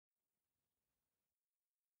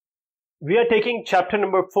we are taking chapter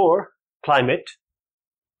number 4, climate.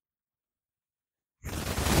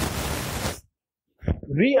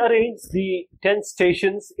 Rearrange the 10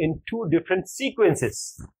 stations in 2 different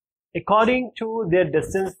sequences according to their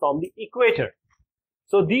distance from the equator.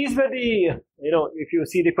 So these were the, if you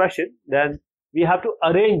see the question, then we have to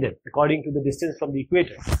arrange them according to the distance from the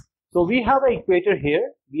equator. So we have an equator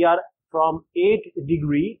here. We are from 8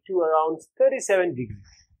 degree to around 37 degrees.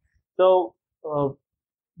 So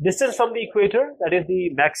distance from the equator, that is the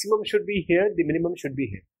maximum should be here, the minimum should be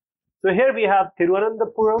here. So here we have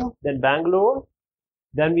Thiruvananthapuram, then Bangalore,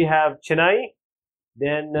 then we have Chennai,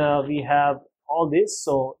 then we have all this.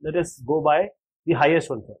 So let us go by the highest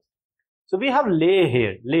one first. So we have Leh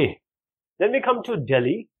here, Leh. Then we come to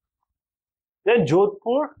Delhi, then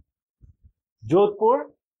Jodhpur,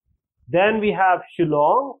 then we have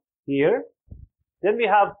Shillong here, then we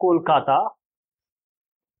have Kolkata,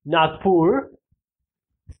 Nagpur,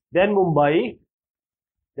 then Mumbai,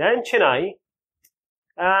 then Chennai,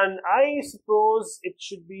 and I suppose it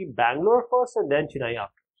should be Bangalore first and then Chennai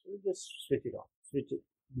after. So we just switch it off,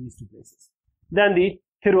 these 2 places. Then the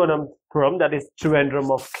Thiruvananthapuram, that is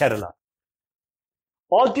Trivandrum of Kerala.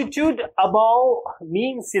 Altitude above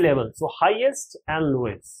mean sea level, so highest and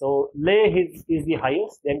lowest. So Leh is the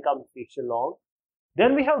highest, then comes the Shillong,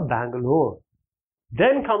 then we have Bangalore,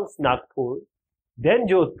 then comes Nagpur, then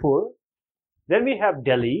Jodhpur, then we have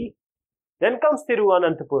Delhi, then comes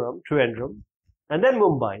Thiruvananthapuram, Trivandrum, and then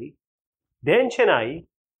Mumbai, then Chennai,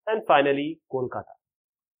 and finally Kolkata.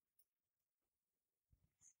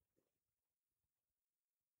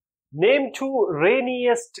 Name 2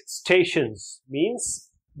 rainiest stations, means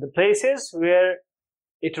the places where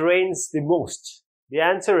it rains the most. The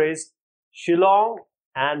answer is Shillong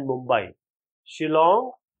and Mumbai.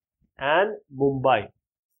 Shillong and Mumbai.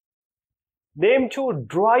 Name 2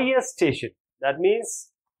 driest station, that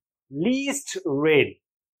means least rain.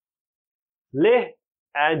 Leh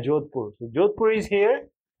and Jodhpur. So Jodhpur is here,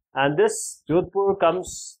 and this Jodhpur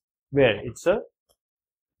comes where?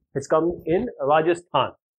 It's come in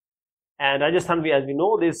Rajasthan. And Rajasthan, as we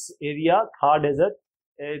know, this area, Thar Desert,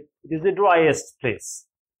 it is the driest place.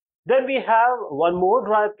 Then we have one more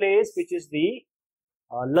dry place, which is the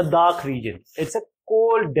Ladakh region. It's a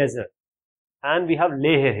cold desert. And we have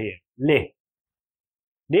Leh here, Leh.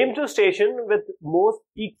 Name 2 station with most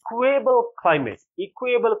equable climate.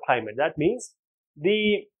 Equable climate, that means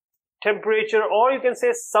the temperature, or you can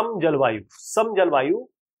say some Jalvayu. Some Jalvayu,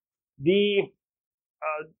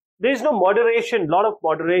 there is no moderation, lot of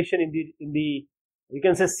moderation in the you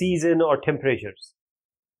can say season or temperatures.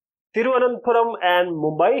 Thiruvananthapuram and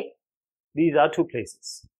Mumbai, these are 2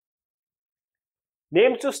 places.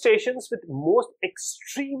 Name 2 stations with most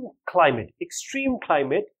extreme climate. Extreme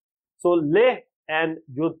climate. So Leh and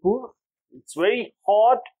Jodhpur, it's very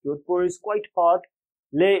hot. Jodhpur is quite hot.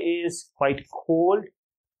 Leh is quite cold.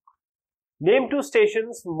 Name 2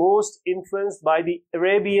 stations most influenced by the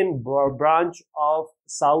Arabian branch of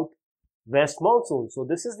southwest monsoon. So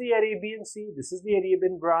this is the Arabian Sea, this is the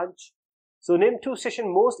Arabian branch. So name 2 stations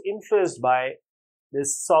most influenced by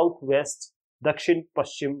this southwest Dakshin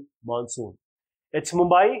Pashchim monsoon. It's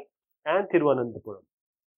Mumbai and Thiruvananthapuram.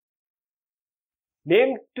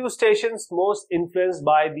 Name 2 stations most influenced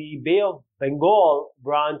by the Bay of Bengal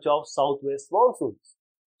branch of southwest monsoons.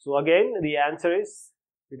 So again, the answer is,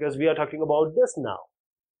 because we are talking about this now.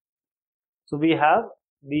 So we have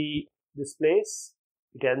this place,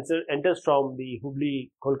 it enters from the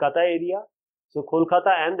Hubli Kolkata area. So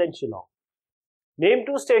Kolkata and then Shillong. Name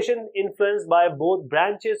 2 stations influenced by both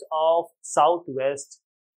branches of southwest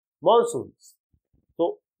monsoons.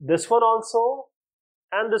 So this one also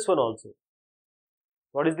and this one also.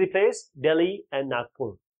 What is the place? Delhi and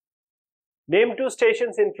Nagpur. Name 2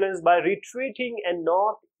 stations influenced by retreating and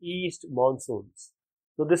northeast monsoons.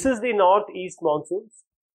 So this is the northeast monsoons,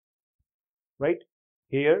 right?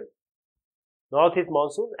 Here, northeast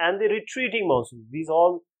monsoon and the retreating monsoon. These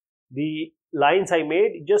all the lines I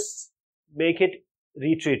made, just make it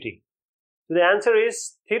retreating. So the answer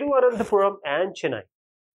is Thiruvananthapuram and Chennai.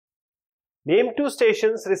 Name 2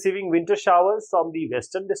 stations receiving winter showers from the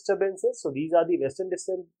western disturbances. So these are the western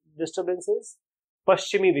disturbances.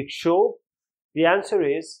 Paschimi Vikshobh. The answer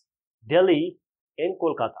is Delhi and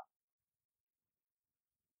Kolkata.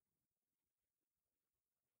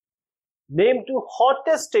 Name 2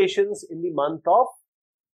 hottest stations in the month of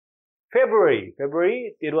February.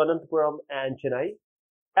 February, Thiruvananthapuram and Chennai.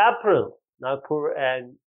 April, Nagpur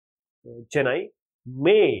and Chennai.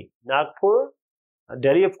 May, Nagpur,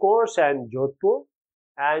 Delhi of course, and Jodhpur.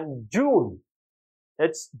 And June,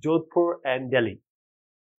 it's Jodhpur and Delhi.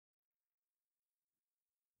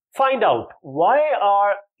 Find out why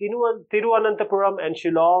are Thiruvananthapuram and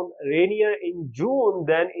Shillong rainier in June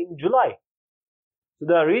than in July. So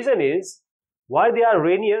the reason is why they are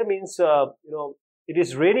rainier means it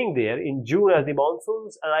is raining there in June as the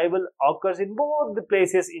monsoon's arrival occurs in both the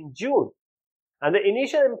places in June. And the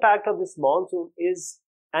initial impact of this monsoon is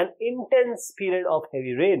an intense period of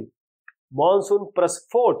heavy rain. Monsoon plus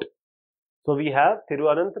fort. So we have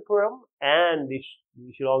Thiruvananthapuram and the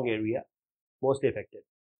Shillong area mostly affected.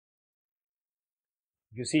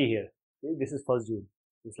 If you see here, this is 1st June.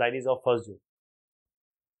 The slide is of 1st June.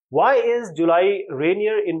 Why is July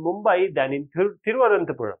rainier in Mumbai than in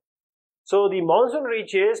Thiruvananthapuram? So the monsoon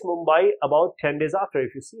reaches Mumbai about 10 days after.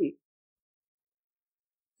 If you see,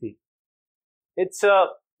 it's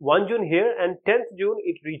 1 June here and 10th June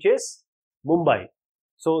it reaches Mumbai.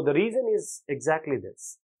 So the reason is exactly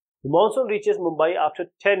this. The monsoon reaches Mumbai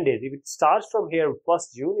after 10 days. If it starts from here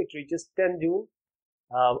 1st June, it reaches 10 June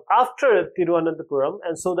after Thiruvananthapuram,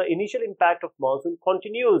 and so the initial impact of monsoon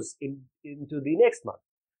continues into the next month.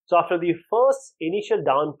 So after the first initial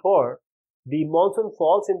downpour, the monsoon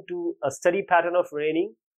falls into a steady pattern of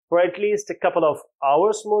raining for at least a couple of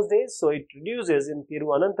hours most days. So it reduces in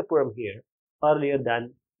Thiruvananthapuram here earlier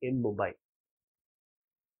than in Mumbai.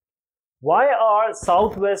 Why are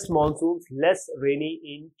southwest monsoons less rainy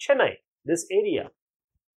in Chennai, this area?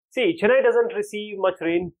 See, Chennai doesn't receive much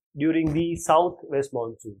rain during the southwest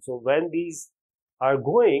monsoon. So when these are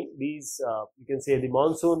going, you can say the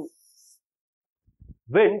monsoon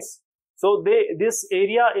winds, so this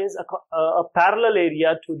area is a parallel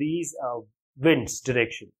area to these winds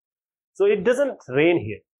direction. So it doesn't rain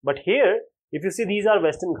here. But here, if you see, these are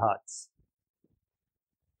Western Ghats.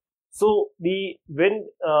 So the wind,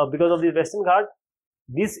 because of the Western Ghat,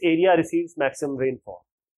 this area receives maximum rainfall.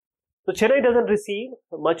 So Chennai doesn't receive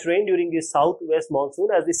much rain during the southwest monsoon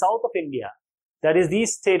as the south of India, that is the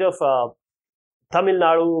state of Tamil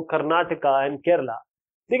Nadu, Karnataka and Kerala.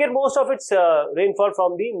 They get most of its rainfall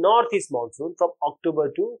from the northeast monsoon from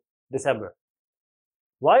October to December.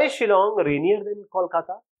 Why is Shillong rainier than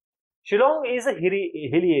Kolkata? Shillong is a hilly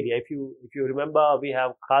area. If you remember, we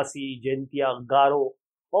have Khasi, Jaintia, Garo.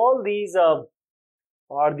 All these are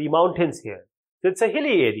the mountains here. So it's a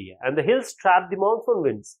hilly area and the hills trap the monsoon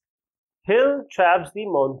winds. Hill traps the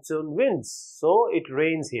monsoon winds. So it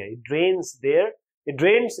rains here. It drains there. It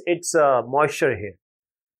drains its moisture here.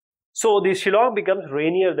 So the Shillong becomes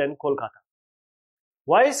rainier than Kolkata.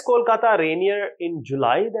 Why is Kolkata rainier in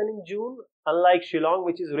July than in June, unlike Shillong,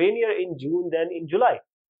 which is rainier in June than in July?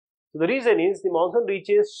 So the reason is the monsoon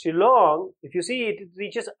reaches Shillong. If you see it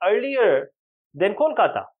reaches earlier than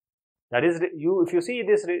Kolkata. That is, if you see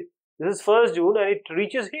this is 1st June and it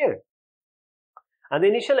reaches here. And the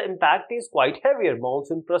initial impact is quite heavier,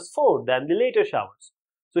 monsoon plus 4 than the later showers.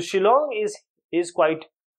 So Shillong is quite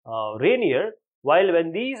rainier, while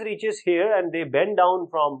when these reaches here and they bend down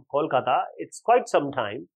from Kolkata, it's quite some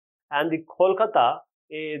time, and the Kolkata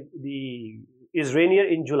is rainier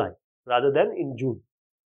in July rather than in June.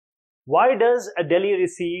 Why does Delhi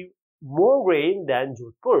receive more rain than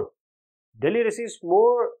Jodhpur? Delhi receives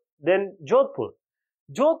more than Jodhpur.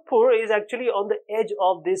 Jodhpur is actually on the edge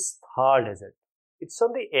of this Thar desert. It's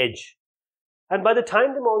on the edge. And by the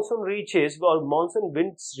time the monsoon reaches, or monsoon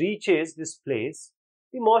winds reaches this place,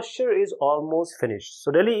 the moisture is almost finished.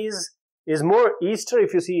 So Delhi is more eastern.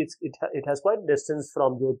 If you see, it has quite a distance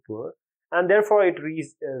from Jodhpur, and therefore it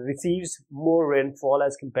receives more rainfall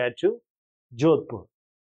as compared to Jodhpur.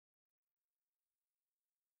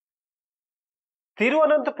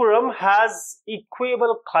 Thiruvananthapuram has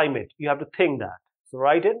equable climate. You have to think that. So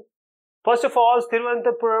write it. First of all,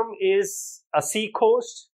 Thiruvananthapuram is a sea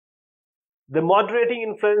coast. The moderating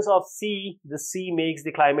influence of the sea makes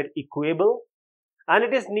the climate equable. And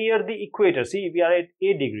it is near the equator. See, we are at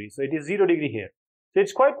 8 degrees. So it is 0 degree here. So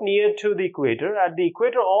it's quite near to the equator. At the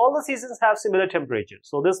equator, all the seasons have similar temperatures.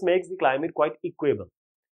 So this makes the climate quite equable.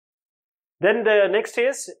 Then the next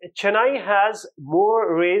is Chennai has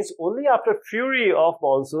more rains only after fury of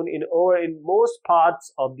monsoon in most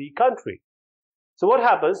parts of the country. So what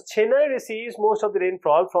happens? Chennai receives most of the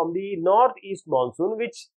rainfall from the northeast monsoon,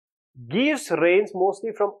 which gives rains mostly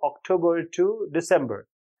from October to December,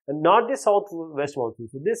 and not the southwest monsoon.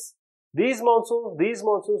 So these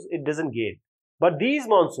monsoons it doesn't gain. But these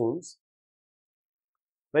monsoons,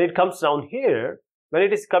 when it comes down here, when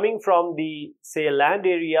it is coming from the, say, land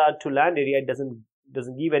area to land area, it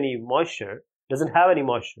doesn't give any moisture, doesn't have any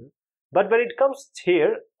moisture. But when it comes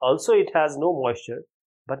here, also it has no moisture.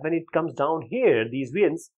 But when it comes down here, these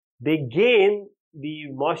winds, they gain the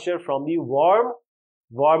moisture from the warm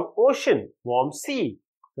ocean, warm sea.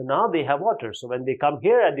 So now they have water. So when they come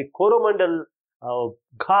here at the Coromandel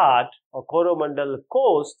Ghat or Coromandel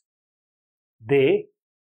coast, they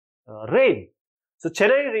rain. So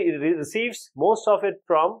Chennai receives most of it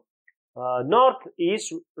from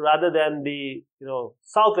northeast rather than the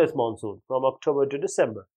southwest monsoon from October to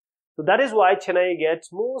December. So that is why Chennai gets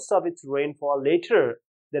most of its rainfall later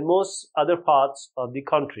than most other parts of the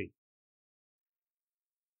country.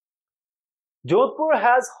 Jodhpur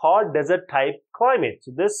has hot desert type climate.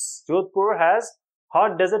 So this Jodhpur has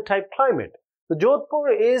hot desert type climate. So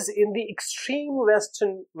Jodhpur is in the extreme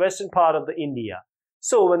western part of the India.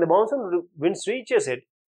 So when the monsoon winds reaches it,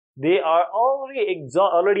 they are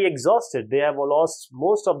already exhausted. They have lost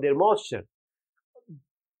most of their moisture.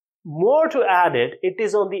 More to add it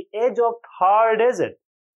is on the edge of Thar desert.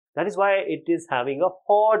 That is why it is having a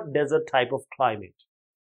hot desert type of climate.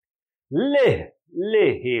 Leh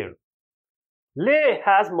here. Leh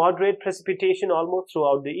has moderate precipitation almost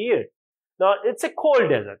throughout the year. Now, it's a cold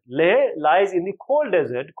desert. Leh lies in the cold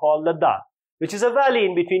desert called Ladakh, which is a valley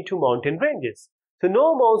in between two mountain ranges. So,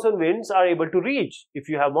 no monsoon winds are able to reach. If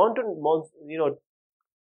you have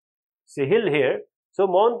say hill here, so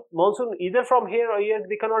monsoon either from here or here,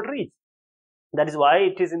 they cannot reach. That is why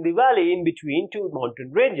it is in the valley in between two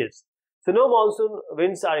mountain ranges. So, no monsoon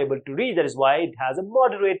winds are able to reach. That is why it has a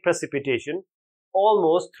moderate precipitation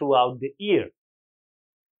almost throughout the year.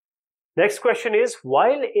 Next question is,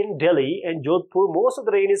 while in Delhi and Jodhpur, most of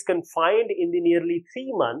the rain is confined in the nearly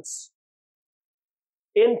 3 months,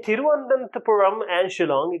 in Thiruvananthapuram and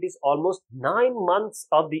Shillong, it is almost 9 months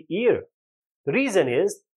of the year. The reason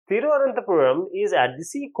is, Thiruvananthapuram is at the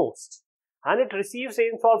sea coast and it receives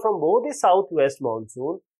rainfall from both the southwest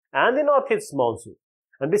monsoon and the northeast monsoon.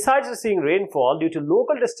 And besides receiving rainfall due to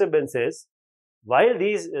local disturbances, while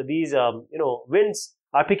these winds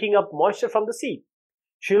are picking up moisture from the sea.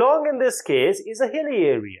 Shillong in this case is a hilly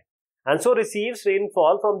area and so receives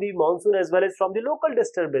rainfall from the monsoon as well as from the local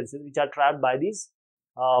disturbances which are trapped by these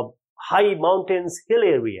high mountains hill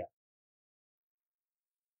area.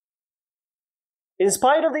 In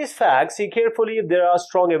spite of these facts, see carefully if there are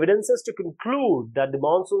strong evidences to conclude that the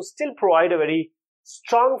monsoons still provide a very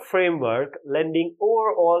strong framework lending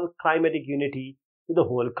overall climatic unity to the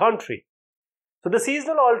whole country. So the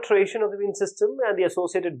seasonal alteration of the wind system and the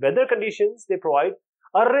associated weather conditions, they provide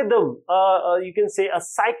a rhythm, you can say a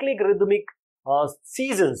cyclic rhythmic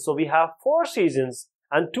seasons. So we have 4 seasons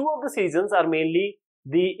and 2 of the seasons are mainly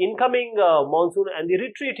the incoming monsoon and the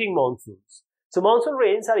retreating monsoons. So monsoon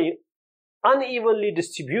rains are unevenly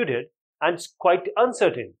distributed and quite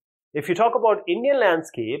uncertain. If you talk about Indian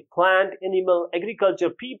landscape, plant, animal, agriculture,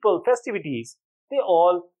 people, festivities, they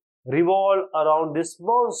all revolve around this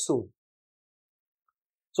monsoon.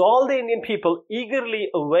 So all the Indian people eagerly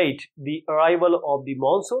await the arrival of the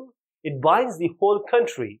monsoon. It binds the whole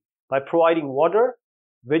country by providing water,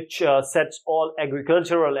 which sets all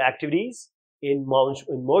agricultural activities in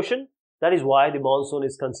motion. That is why the monsoon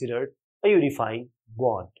is considered a unifying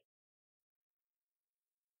bond.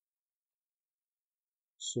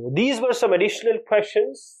 So these were some additional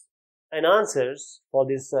questions and answers for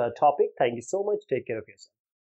this topic. Thank you so much. Take care of yourself.